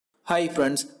Hi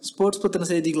friends, sports பத்தின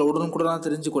செய்திகளை உடனுக்குடன்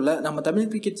தெரிஞ்சுக்கொள்ள நம்ம தமிழ்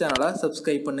கிரிக்கெட் சேனலை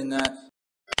சப்ஸ்கிரைப் பண்ணுங்க.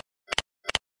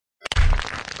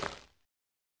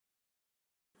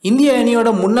 இந்திய அணியோட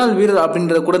முன்னாள் வீரர்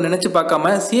அப்படின்றத கூட நினைச்சு பார்க்காம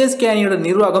சிஎஸ்கே அணியோட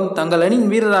நிர்வாகம் தங்கள்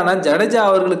அணியின் வீரரான ஜடேஜா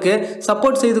அவர்களுக்கு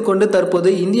சப்போர்ட் செய்து கொண்டு தற்போது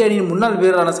இந்திய அணியின் முன்னாள்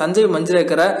வீரரான சஞ்சய்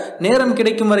மஞ்சுரேக்கரை நேரம்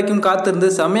கிடைக்கும் வரைக்கும் காத்திருந்து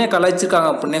செம்மையா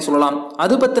கலாய்ச்சிருக்காங்க அப்படின்னே சொல்லலாம்.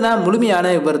 அது பத்தின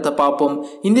முழுமையான விவரத்தை பார்ப்போம்.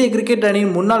 இந்திய கிரிக்கெட்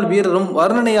அணியின் முன்னாள் வீரரும்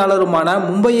வர்ணனையாளருமான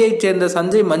மும்பையைச் சேர்ந்த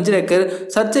சஞ்சய் மஞ்சுரேக்கர்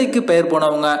சர்ச்சைக்கு பெயர்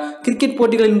போனவங்க. கிரிக்கெட்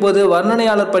போட்டிகளின் போது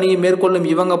வர்ணனையாளர் பணியை மேற்கொள்ளும்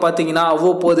இவங்க பார்த்தீங்கன்னா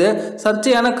அவ்வப்போது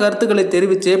சர்ச்சையான கருத்துக்களை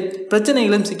தெரிவித்து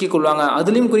பிரச்சனைகளும் சிக்கிக்கொள்வாங்க.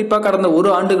 அதுலயும் குறிப்பா கடந்த ஒரு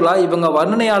ஆண்டுகளா இவங்க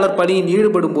வர்ணனையாளர் பணியில்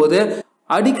ஈடுபடும் போது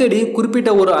அடிக்கடி குறிப்பிட்ட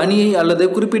ஒரு அணியை அல்லது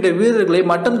குறிப்பிட்ட வீரர்களை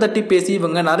மட்டம் தட்டி பேசி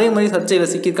இவங்க நிறைய முறை சர்ச்சையில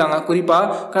சிக்கியிருக்காங்க. குறிப்பா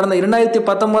கடந்த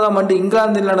 2019ஆம் ஆண்டு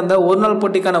இங்கிலாந்தில் நடந்த ஒருநாள்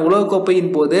போட்டிக்கான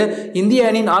உலகக்கோப்பையின் போது இந்திய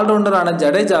அணியின் ஆல்ரவுண்டரான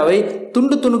ஜடேஜாவை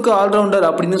துண்டு துணுக்கு ஆல்ரவுண்டர்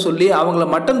அப்படின்னு சொல்லி அவங்கள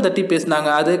மட்டம் தட்டி பேசினாங்க.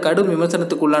 அது கடும்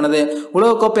விமர்சனத்துக்கு உள்ளானது.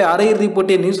 உலகக்கோப்பை அரையிறுதி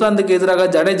போட்டியை நியூசிலாந்துக்கு எதிராக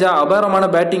ஜடேஜா அபாரமான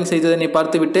பேட்டிங் செய்ததனை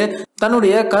பார்த்துவிட்டு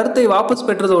தன்னுடைய கருத்தை வாபஸ்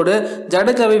பெற்றதோடு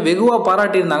ஜடேஜாவை வெகுவா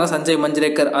பாராட்டியிருந்தாங்க சஞ்சய்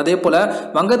மஞ்சுரேக்கர். அதே போல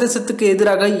வங்கதேசத்துக்கு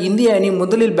எதிராக இந்திய அணி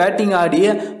முதலில் பேட்டிங்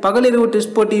ஆடிய பகலிரவு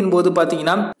டெஸ்ட் போட்டியின் போது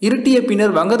பாத்தீங்கன்னா இருட்டிய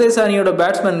பின்னர் வங்கதேச அணியோட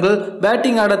பேட்ஸ்மேன்கள்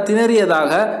பேட்டிங் ஆட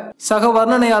திணறியதாக சக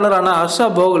வர்ணனையாளரான ஹர்ஷா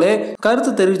போகலே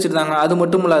கருத்து தெரிவிச்சிருந்தாங்க. அது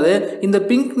மட்டும் இல்லாது இந்த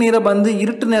பிங்க் நிற பந்து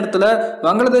இருட்டு நேரத்துல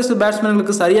வங்கதேச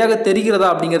பேட்ஸ்மேன்களுக்கு சரியாக தெரிகிறதா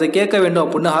அப்படிங்கிறத கேட்க வேண்டும்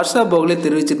அப்படின்னு ஹர்ஷா போகலே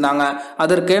தெரிவிச்சிருந்தாங்க.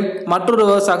 அதற்கு மற்றொரு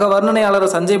சக வர்ணனையாளர்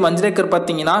சஞ்சய் மஞ்சுரேக்கர்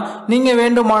பார்த்தீங்கன்னா நீங்க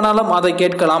வேண்டுமானாலும் அதை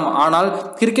கேட்கலாம், ஆனால்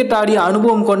கிரிக்கெட் ஆடிய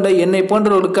அனுபவம் கொண்ட என்னை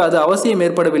போன்றவர்களுக்கு அது அவசியம்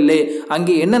ஏற்படவில்லை.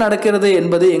 அங்கே என்ன நடக்கிறது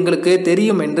என்பது எங்களுக்கு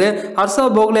தெரியும் என்று ஹர்ஷா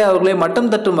போகலே அவர்களை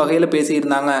மட்டம் தட்டும் வகையில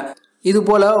பேசியிருந்தாங்க. இது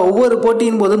போல ஒவ்வொரு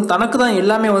போட்டியின் போதும் தனக்கு தான்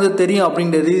எல்லாமே தெரியும்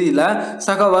அப்படிங்கிற ரீதியில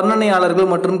சக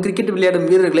வர்ணனையாளர்கள் மற்றும் கிரிக்கெட் விளையாடும்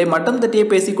வீரர்களை மட்டம் தட்டியே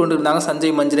பேசி கொண்டிருந்தாங்க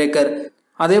சஞ்சய் மஞ்சுரேக்கர்.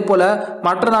 அதே போல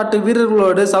மற்ற நாட்டு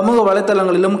வீரர்களோடு சமூக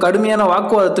வலைதளங்களிலும் கடுமையான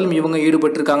வாக்குவாதத்திலும் இவங்க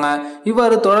ஈடுபட்டிருக்காங்க.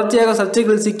 இவ்வாறு தொடர்ச்சியாக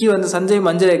சர்ச்சைகள் சிக்கி வந்த சஞ்சய்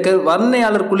மஞ்சுரேக்கர்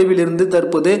வர்ணனையாளர் குழுவில் இருந்து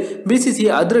தற்போது பிசிசி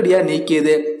அதிரடியா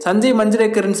நீக்கியது. சஞ்சய்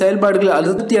மஞ்சுரேக்கரின் செயல்பாடுகள்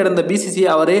அதிருப்தி அடைந்த பிசிசி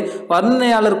அவரை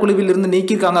வர்ணனையாளர் குழுவில் இருந்து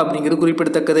நீக்கியிருக்காங்க அப்படிங்கிறது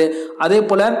குறிப்பிடத்தக்கது. அதே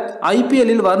போல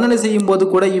ஐபிஎல்லில் வர்ணனை செய்யும் போது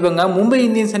கூட இவங்க மும்பை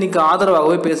இந்தியன்ஸ் அணிக்கு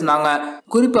ஆதரவாகவே பேசினாங்க.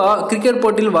 குறிப்பா கிரிக்கெட்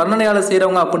போட்டியில் வர்ணனையாளர்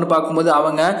செய்யறவங்க அப்படின்னு பார்க்கும்போது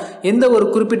அவங்க எந்த ஒரு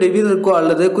குறிப்பிட்ட வீரருக்கோ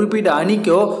அல்லது குறிப்பிட்ட அணிக்கோ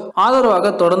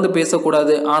ஆதரவாக தொடர்ந்து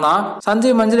பேசக்கூடாது. ஆனா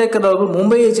சஞ்சய் மஞ்சுரேக்கர் அவர்கள்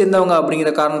மும்பையை சேர்ந்தவங்க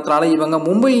அப்படிங்கிற காரணத்தினால இவங்க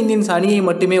மும்பை இந்தியன்ஸ் அணியை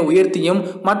மட்டுமே உயர்த்தியும்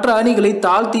மற்ற அணிகளை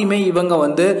தாழ்த்தியுமே இவங்க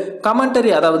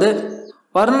கமெண்டரி அதாவது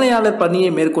வர்ணனையாளர்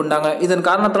பணியை மேற்கொண்டாங்க. இதன்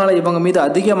காரணத்தினால இவங்க மீது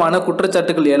அதிகமான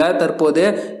குற்றச்சாட்டுகள் எழ தற்போது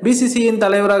பிசிசியின்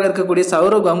தலைவராக இருக்கக்கூடிய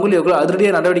சௌரவ் கங்குலி அவர்கள்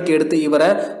அதிரடியாக நடவடிக்கை எடுத்து இவரை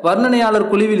வர்ணனையாளர்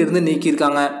குழுவில் இருந்து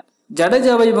நீக்கியிருக்காங்க.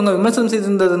 ஜடேஜாவை இவங்க விமர்சனம்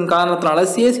செய்திருந்ததன் காரணத்தினால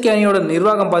சிஎஸ்கே அணியோட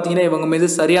நிர்வாகம் பார்த்தீங்கன்னா இவங்க மீது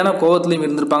சரியான கோபத்திலையும்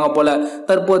இருந்திருப்பாங்க போல.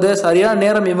 தற்போது சரியான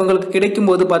நேரம் இவங்களுக்கு கிடைக்கும்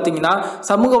போது பார்த்தீங்கன்னா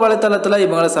சமூக வலைதளத்தில்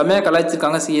இவங்களை செம்மையா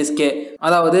கலாய்ச்சிருக்காங்க சிஎஸ்கே.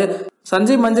 அதாவது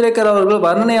சஞ்சய் மஞ்சுரேக்கர் அவர்கள்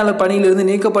வர்ணனையாளர் பணியிலிருந்து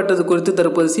நீக்கப்பட்டது குறித்து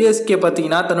தற்போது சிஎஸ்கே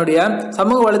பார்த்தீங்கன்னா தன்னுடைய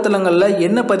சமூக வலைத்தளங்கள்ல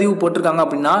என்ன பதிவு போட்டிருக்காங்க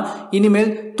அப்படின்னா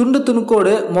இனிமேல் துண்டு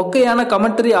துணுக்கோடு மொக்கையான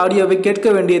கமெண்டரி ஆடியோவை கேட்க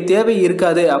வேண்டிய தேவை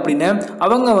இருக்காது அப்படின்னு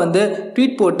அவங்க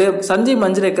ட்வீட் போட்டு சஞ்சய்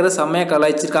மஞ்சுரேக்கரை செம்மையா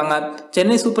கலாய்ச்சிருக்காங்க.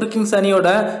 சென்னை சூப்பர் கிங்ஸ் அணியோட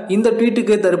இந்த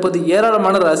ட்வீட்டுக்கு தற்போது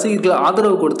ஏராளமான ரசிகர்கள்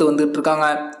ஆதரவு கொடுத்து வந்துட்டு இருக்காங்க.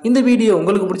 இந்த வீடியோ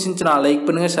உங்களுக்கு பிடிச்சிருந்துச்சுன்னா லைக்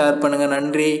பண்ணுங்க, ஷேர் பண்ணுங்க.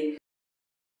 நன்றி.